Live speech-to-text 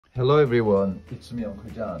Hello everyone, it's me Uncle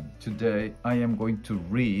John. Today I am going to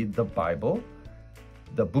read the Bible,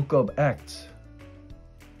 the book of Acts,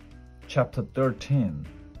 chapter 13,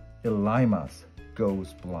 Elymas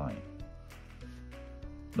goes blind.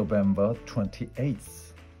 November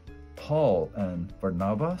 28th, Paul and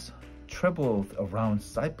Barnabas traveled around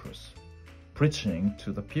Cyprus, preaching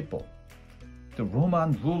to the people. The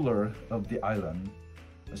Roman ruler of the island,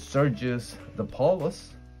 Sergius the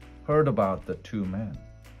Paulus, heard about the two men.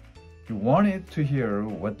 He wanted to hear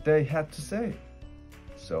what they had to say,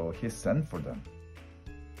 so he sent for them.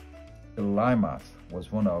 Elymas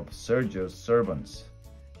was one of Sergius' servants.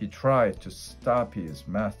 He tried to stop his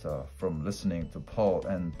master from listening to Paul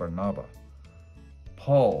and Barnabas.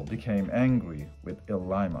 Paul became angry with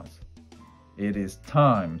Elymas. "It is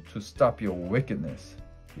time to stop your wickedness,"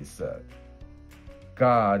 he said.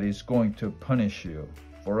 "God is going to punish you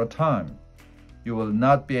for a time. You will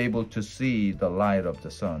not be able to see the light of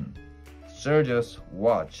the sun." Sergius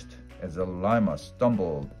watched as Elymas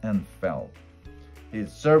stumbled and fell.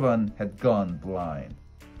 His servant had gone blind.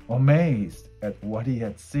 Amazed at what he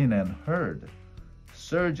had seen and heard,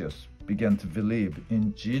 Sergius began to believe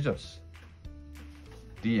in Jesus.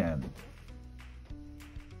 The end.